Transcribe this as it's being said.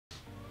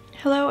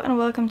Hello and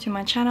welcome to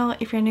my channel.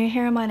 If you're new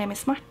here, my name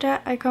is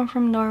Marta, I come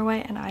from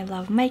Norway and I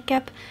love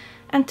makeup.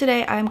 And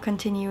today I'm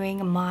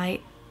continuing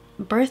my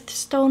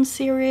birthstone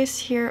series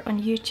here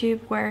on YouTube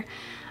where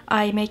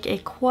I make a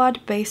quad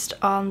based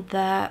on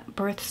the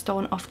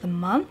birthstone of the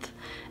month.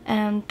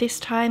 And this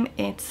time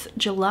it's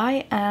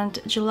July, and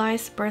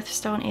July's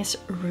birthstone is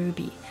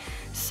Ruby.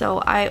 So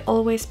I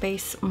always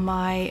base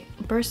my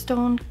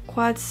birthstone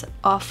quads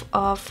off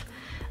of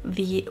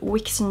the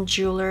Wixen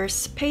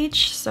Jewelers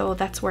page, so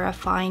that's where I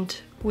find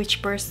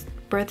which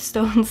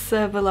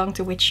birthstones belong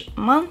to which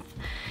month.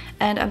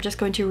 And I'm just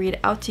going to read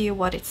out to you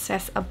what it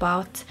says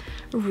about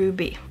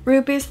Ruby.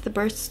 Rubies, the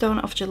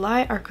birthstone of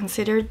July, are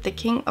considered the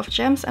king of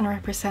gems and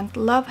represent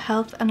love,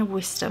 health and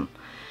wisdom.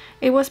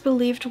 It was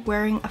believed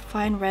wearing a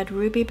fine red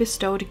ruby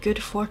bestowed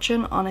good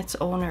fortune on its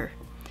owner.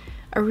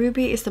 A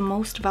ruby is the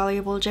most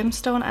valuable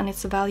gemstone and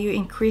its value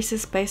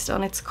increases based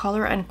on its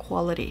color and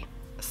quality.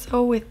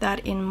 So with that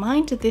in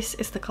mind, this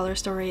is the color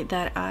story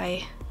that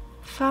I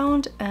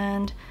found,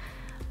 and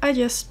I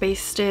just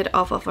based it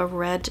off of a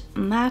red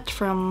matte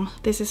from,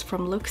 this is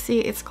from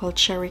Looxi, it's called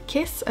Cherry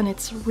Kiss, and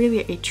it's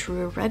really a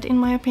true red in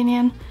my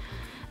opinion.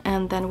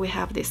 And then we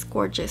have this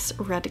gorgeous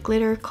red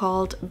glitter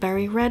called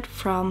Berry Red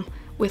from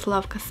With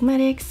Love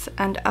Cosmetics,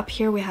 and up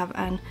here we have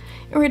an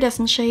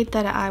iridescent shade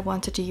that I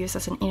wanted to use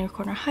as an inner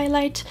corner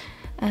highlight,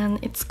 and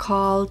it's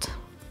called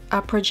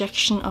A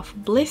Projection of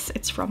Bliss.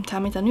 It's from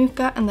Tammy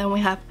Tanuka. And then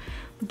we have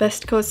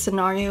Best Code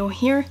Scenario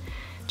here,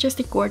 just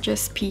a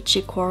gorgeous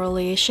peachy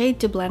corally shade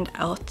to blend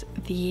out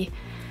the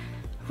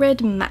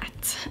red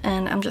matte.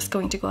 And I'm just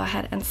going to go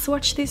ahead and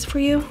swatch these for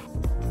you.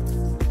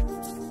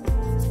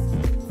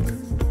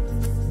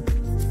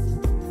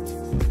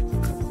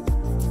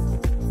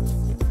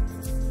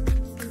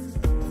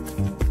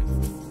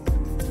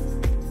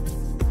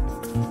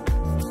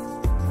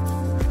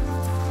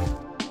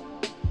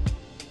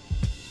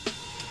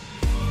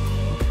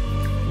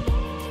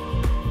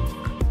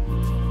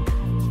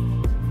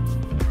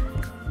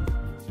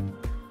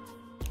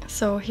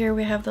 So here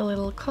we have the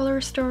little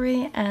color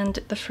story, and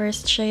the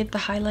first shade, the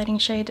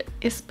highlighting shade,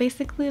 is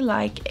basically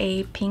like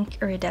a pink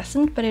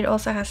iridescent, but it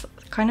also has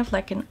kind of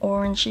like an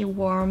orangey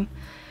warm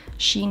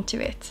sheen to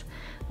it.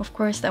 Of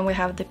course, then we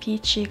have the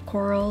peachy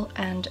coral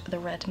and the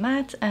red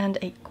matte, and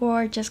a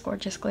gorgeous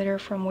glitter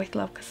from With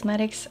Love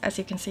Cosmetics. As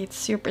you can see, it's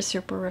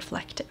super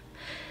reflective.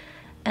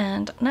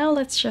 And now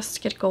let's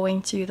just get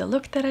going to the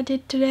look that I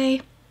did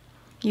today,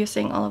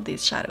 using all of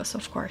these shadows,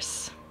 of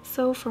course.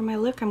 So for my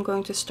look, I'm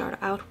going to start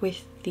out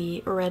with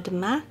the red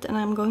matte, and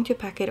I'm going to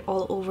pack it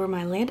all over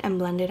my lid and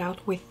blend it out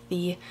with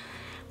the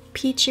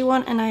peachy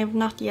one. And I have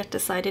not yet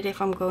decided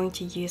if I'm going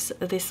to use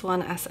this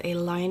one as a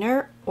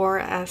liner or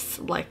as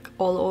like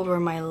all over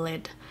my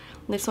lid.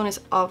 This one is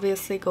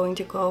obviously going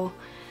to go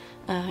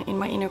in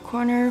my inner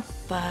corner,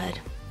 but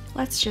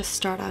let's just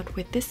start out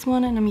with this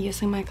one, and I'm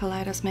using my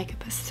Kaleidos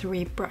Makeup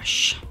S3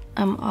 brush.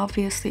 I'm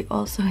obviously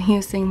also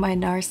using my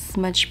NARS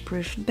smudge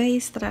proof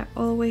base that I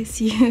always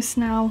use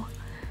now.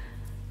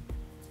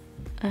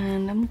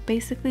 And I'm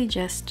basically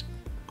just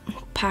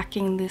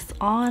packing this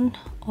on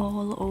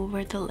all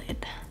over the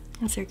lid.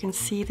 As you can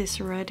see, this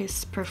red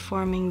is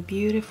performing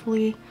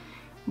beautifully,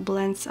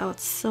 blends out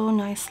so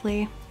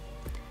nicely,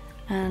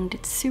 and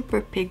it's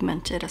super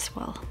pigmented as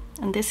well.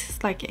 And this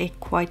is like a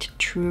quite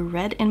true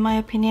red in my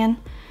opinion.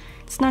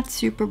 It's not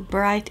super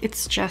bright,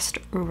 it's just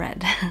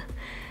red.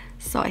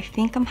 So I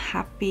think I'm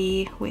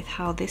happy with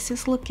how this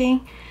is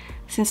looking.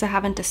 Since I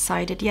haven't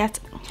decided yet,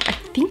 I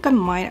think I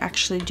might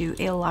actually do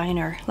a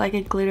liner, like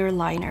a glitter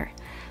liner.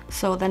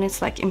 So then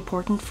it's like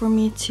important for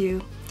me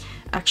to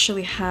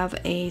actually have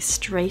a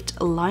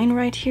straight line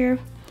right here.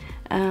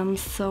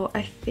 So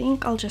I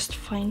think I'll just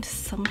find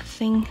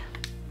something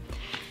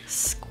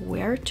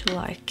square to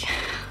like,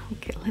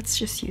 okay, let's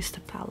just use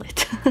the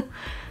palette.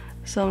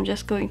 So I'm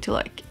just going to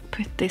like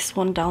put this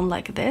one down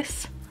like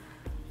this.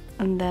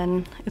 And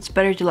then it's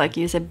better to like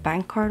use a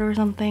bank card or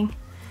something.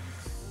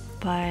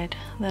 But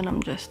then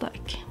I'm just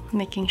like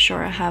making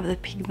sure I have the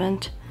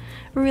pigment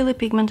really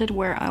pigmented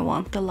where I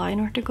want the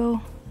liner to go.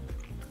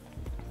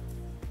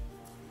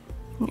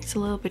 It's a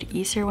little bit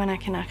easier when I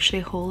can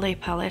actually hold a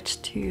palette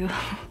to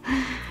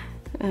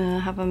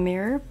have a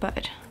mirror,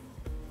 but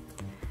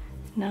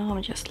now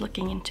I'm just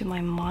looking into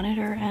my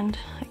monitor and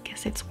I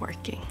guess it's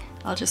working.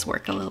 I'll just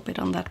work a little bit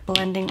on that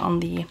blending on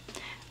the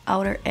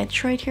outer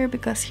edge right here,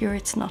 because here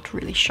it's not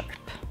really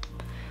sharp.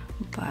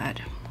 But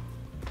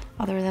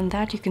other than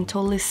that, you can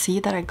totally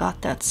see that I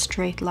got that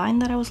straight line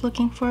that I was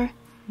looking for.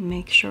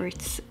 Make sure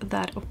it's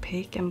that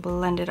opaque and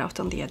blend it out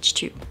on the edge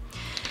too.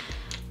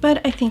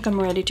 But I think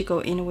I'm ready to go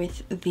in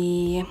with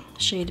the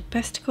shade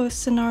Best Code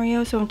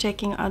Scenario. So I'm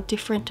taking a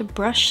different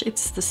brush.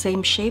 It's the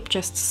same shape,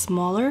 just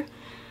smaller.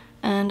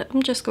 And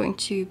I'm just going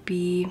to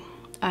be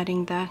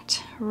adding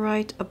that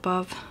right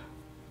above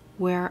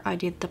where I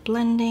did the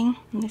blending.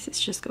 And this is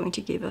just going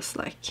to give us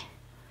like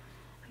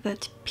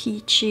that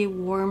peachy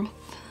warmth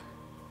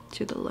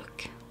to the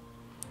look.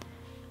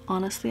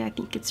 Honestly, I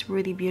think it's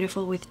really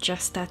beautiful with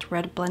just that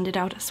red blended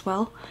out as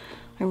well.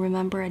 I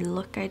remember a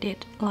look I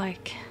did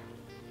like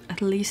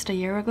at least a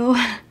year ago,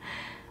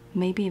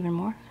 maybe even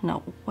more,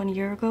 no, 1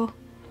 year ago.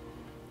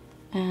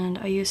 And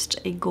I used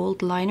a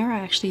gold liner. I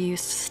actually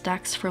used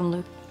stacks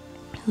from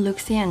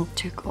Looxi and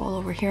took all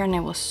over here, and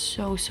it was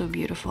so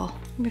beautiful.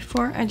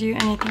 Before I do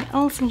anything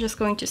else, I'm just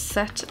going to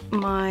set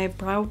my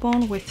brow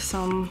bone with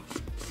some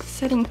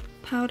setting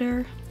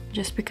powder,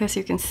 just because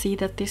you can see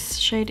that this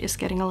shade is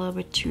getting a little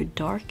bit too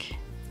dark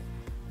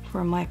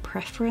for my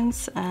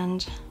preference,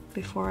 and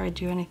before I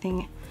do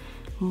anything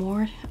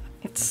more,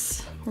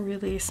 it's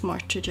really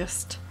smart to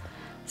just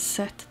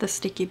set the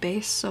sticky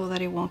base so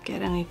that it won't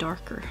get any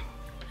darker.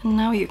 And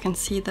now you can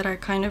see that I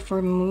kind of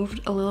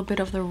removed a little bit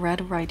of the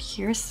red right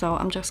here, so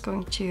I'm just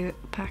going to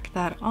pack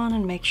that on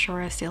and make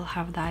sure I still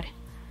have that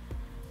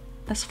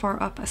as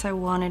far up as I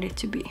wanted it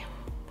to be.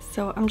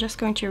 So I'm just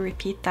going to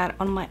repeat that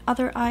on my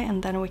other eye,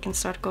 and then we can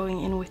start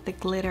going in with the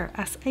glitter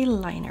as a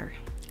liner.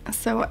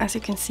 So as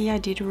you can see, I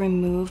did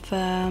remove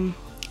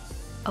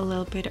a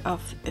little bit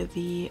of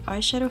the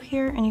eyeshadow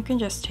here, and you can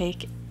just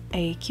take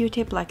a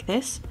Q-tip like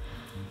this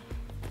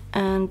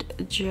and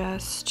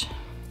just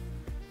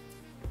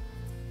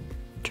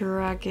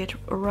drag it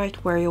right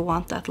where you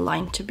want that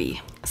line to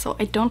be. So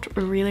I don't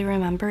really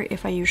remember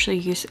if I usually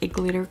use a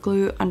glitter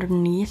glue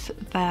underneath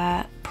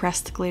the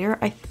pressed glitter.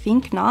 I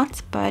think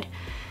not, but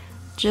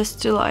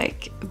just to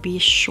like be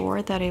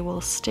sure that it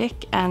will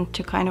stick and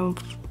to kind of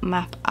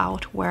map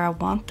out where I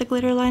want the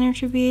glitter liner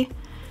to be,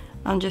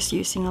 I'm just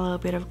using a little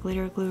bit of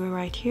glitter glue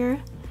right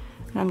here,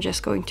 and I'm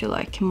just going to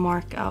like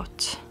mark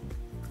out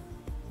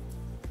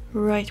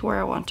right where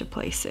I want to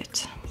place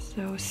it.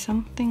 So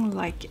something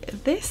like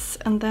this,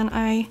 and then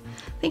I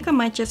think I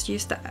might just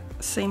use the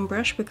same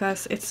brush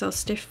because it's so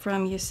stiff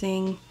from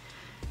using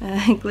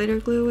glitter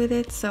glue with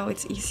it, so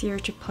it's easier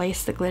to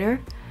place the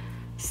glitter.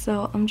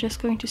 So I'm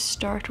just going to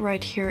start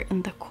right here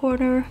in the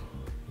corner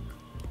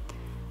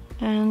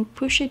and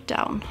push it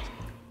down.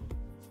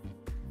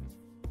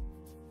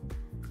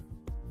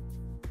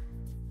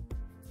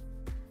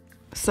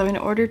 So in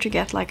order to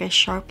get like a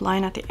sharp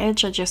line at the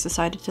edge, I just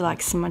decided to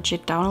like smudge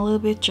it down a little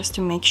bit just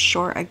to make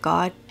sure I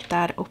got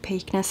that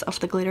opaqueness of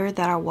the glitter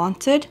that I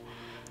wanted.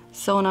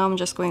 So now I'm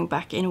just going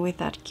back in with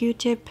that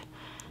Q-tip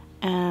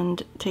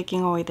and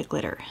taking away the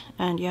glitter.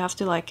 And you have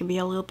to like be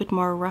a little bit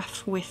more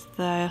rough with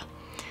the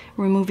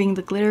removing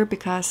the glitter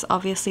because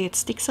obviously it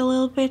sticks a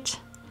little bit.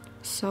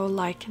 So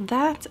like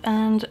that,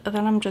 and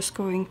then I'm just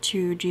going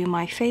to do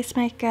my face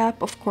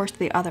makeup, of course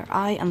the other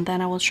eye, and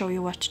then I will show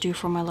you what to do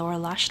for my lower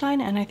lash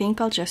line. And I think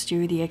I'll just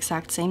do the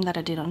exact same that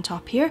I did on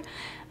top here,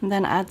 and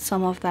then add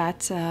some of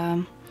that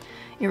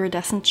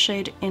iridescent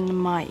shade in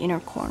my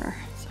inner corner.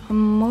 So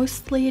I'm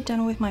mostly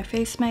done with my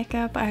face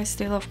makeup. I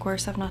still of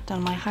course have not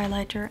done my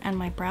highlighter and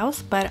my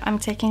brows, but I'm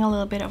taking a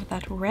little bit of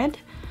that red,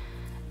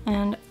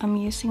 and I'm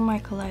using my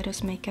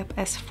Kaleidos Makeup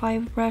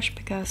S5 brush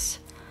because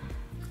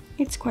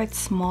it's quite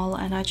small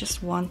and I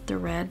just want the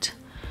red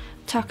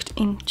tucked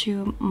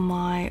into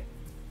my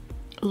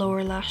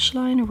lower lash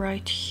line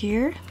right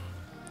here.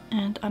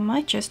 And I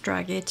might just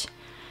drag it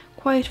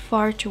quite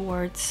far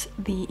towards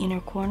the inner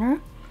corner,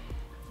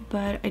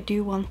 but I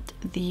do want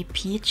the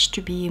peach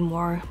to be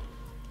more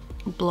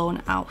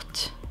blown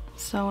out.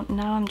 So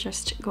now I'm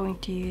just going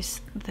to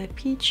use the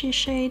peachy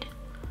shade,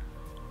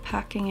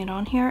 packing it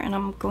on here, and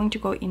I'm going to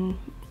go in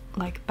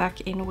like back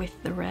in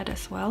with the red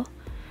as well,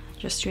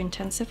 just to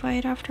intensify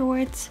it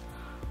afterwards.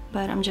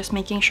 But I'm just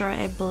making sure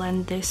I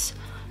blend this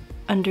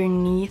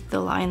underneath the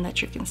line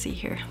that you can see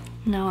here.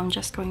 Now I'm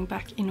just going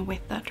back in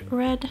with that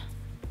red,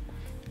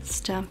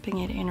 stamping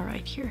it in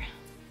right here.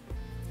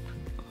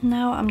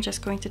 Now I'm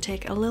just going to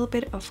take a little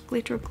bit of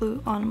glitter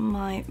glue on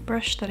my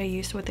brush that I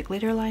used with the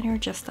glitter liner,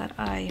 just that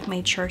I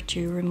made sure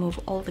to remove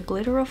all the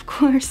glitter of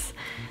course.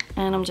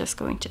 And I'm just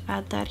going to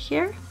add that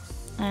here,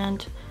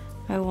 and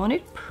I want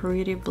it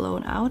pretty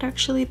blown out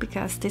actually,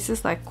 because this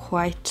is like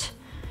quite,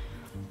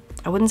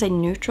 I wouldn't say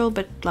neutral,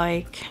 but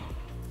like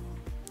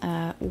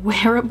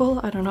wearable,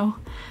 I don't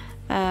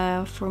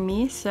know, for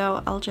me.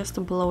 So I'll just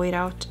blow it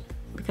out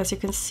because you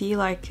can see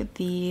like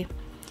the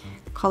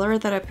color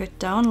that I put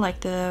down, like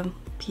the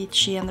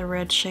peachy and the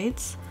red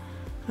shades.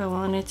 So I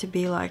want it to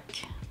be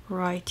like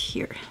right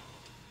here.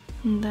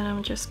 And then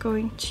I'm just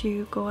going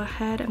to go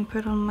ahead and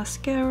put on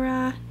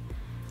mascara,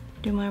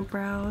 do my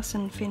brows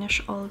and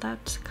finish all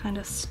that kind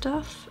of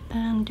stuff,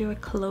 and do a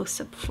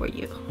close-up for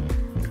you.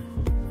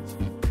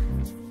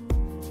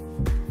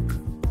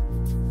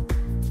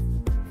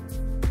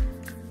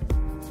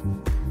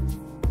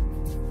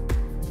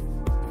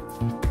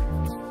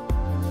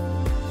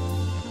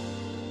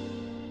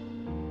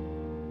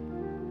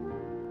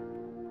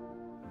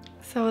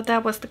 So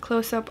that was the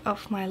close-up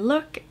of my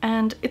look,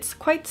 and it's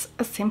quite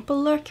a simple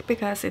look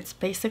because it's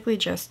basically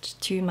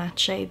just 2 matte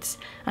shades,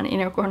 an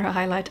inner corner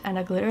highlight and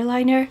a glitter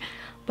liner,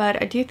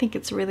 but I do think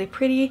it's really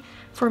pretty.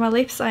 For my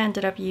lips I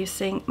ended up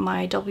using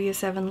my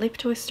W7 lip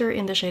twister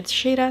in the shade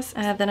Shiras,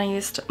 and then I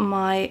used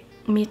my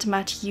Meet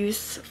Matte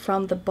Use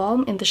from the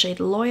Balm in the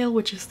shade Loyal,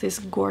 which is this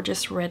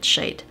gorgeous red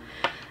shade.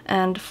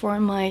 And for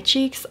my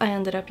cheeks I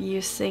ended up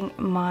using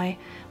my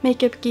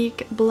Makeup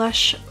Geek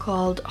blush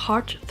called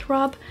Heart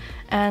Throb,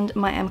 and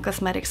my Emme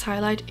Cosmetics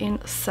highlight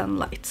in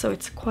Sunlight. So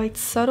it's quite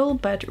subtle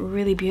but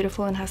really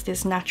beautiful and has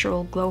this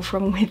natural glow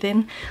from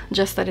within,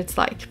 just that it's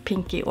like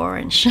pinky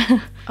orange.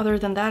 Other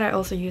than that, I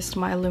also used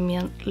my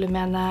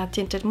Lumene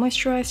Tinted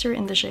Moisturizer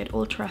in the shade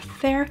Ultra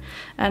Fair,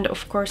 and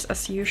of course,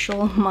 as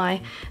usual,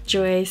 my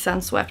Jouer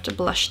Sunswept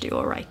blush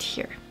duo right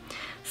here.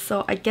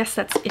 So I guess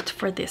that's it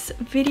for this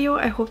video.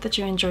 I hope that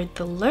you enjoyed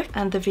the look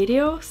and the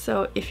video.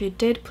 So if you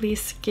did,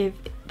 please give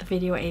the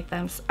video a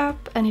thumbs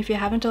up. And if you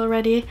haven't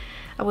already,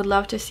 I would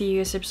love to see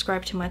you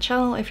subscribe to my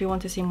channel if you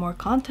want to see more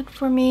content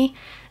from me.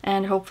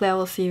 And hopefully I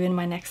will see you in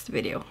my next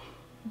video.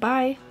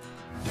 Bye!